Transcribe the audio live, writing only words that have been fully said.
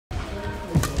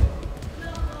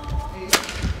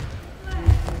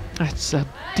That's a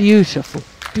beautiful,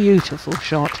 beautiful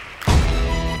shot.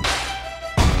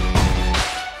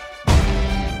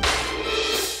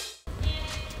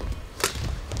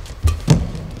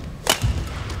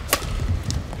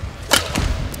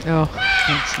 Oh,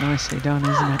 that's nicely done,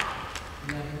 isn't it?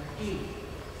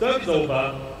 Service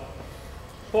over.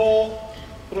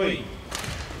 4-3.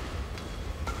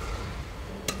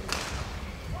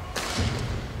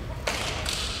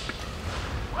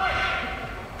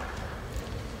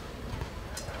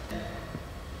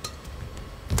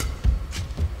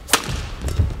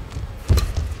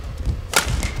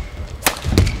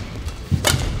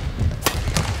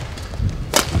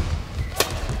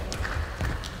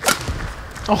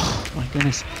 Oh my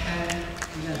goodness.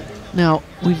 Now,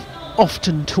 we've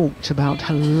often talked about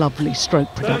her lovely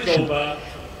stroke production.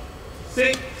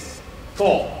 6-4.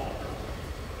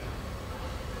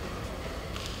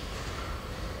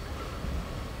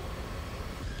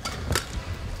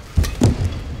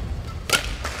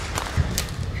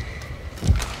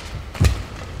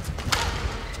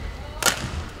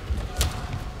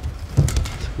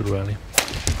 It's a good rally.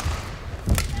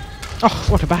 Oh,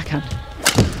 what a backhand.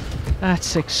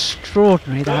 That's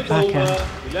extraordinary, that backhand.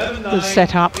 Will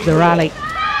set up the rally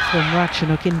from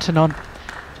Ratchanok Intanon.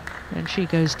 And she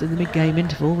goes to the mid-game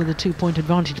interval with a 2-point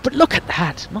advantage. But look at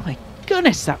that! My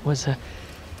goodness, that was a...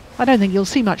 I don't think you'll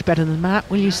see much better than that,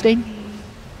 will you, Steen?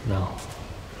 No.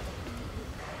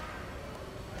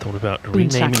 Thought about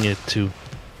renaming it to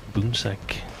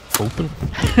Boonsack Open.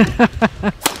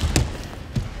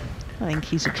 I think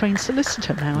he's a trained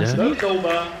solicitor now, isn't he?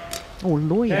 Or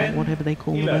lawyer, whatever they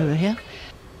call them over here.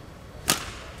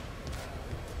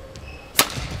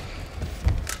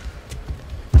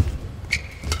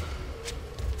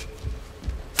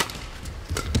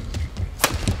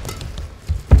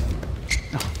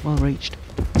 Oh, well reached.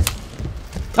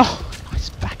 Oh, nice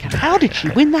backhand. How did she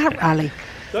win that rally?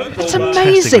 That's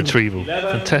amazing. Fantastic retrieval.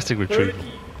 Fantastic retrieval.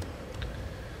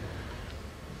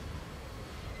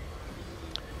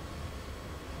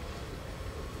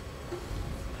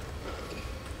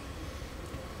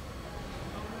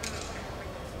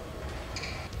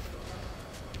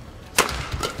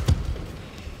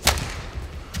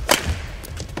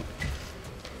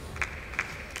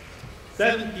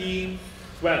 Seventeen,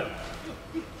 12.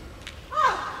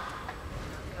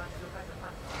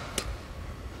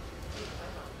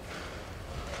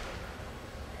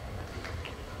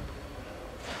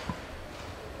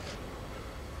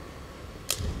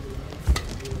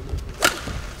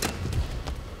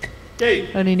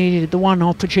 Only needed the one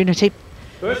opportunity.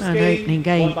 First And opening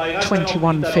game,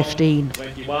 21-15.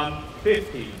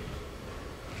 21-15.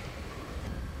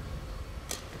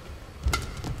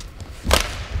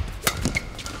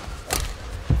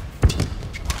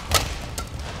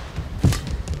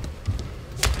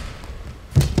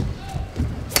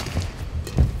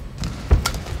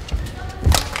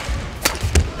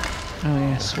 Oh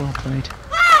yes, well played.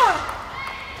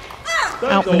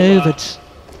 Outmaneuvered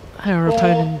her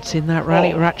opponent in that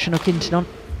rally, Ratchanok Intanon.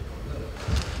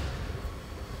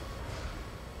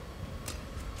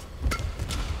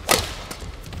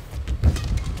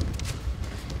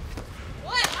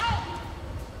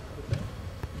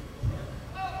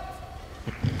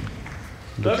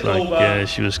 Looks like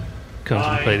she was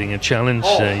contemplating a challenge,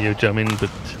 Yo Jamin, but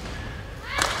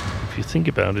if you think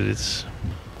about it, it's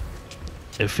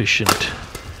efficient.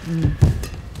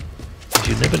 But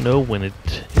you never know when it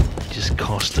just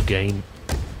costs the game.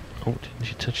 Oh, didn't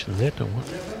she touch the net or what?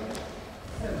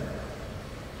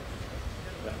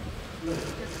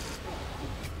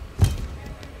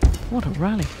 What a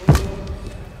rally.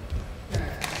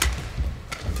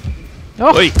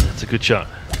 Oh, Oi, that's a good shot.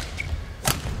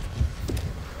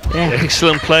 yeah.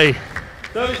 Excellent play.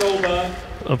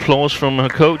 Applause from her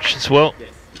coach as well.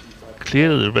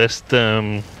 Clearly the best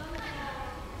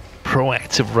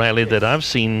proactive rally that I've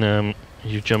seen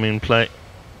Yo Jamin play.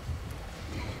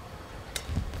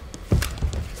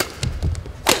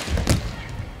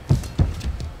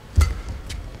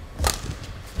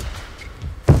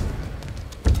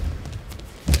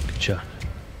 Good shot.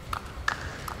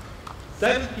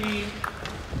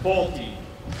 17-14.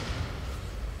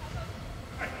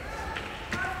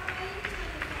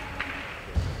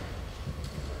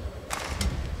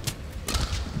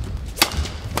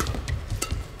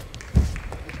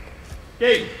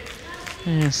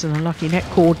 Yes, and a lucky net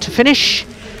cord to finish.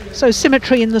 So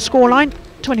symmetry in the scoreline,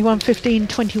 21-15,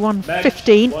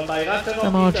 21-15. The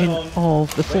margin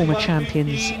of the former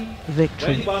champions'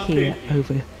 victory here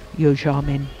over Yo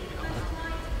Jamin.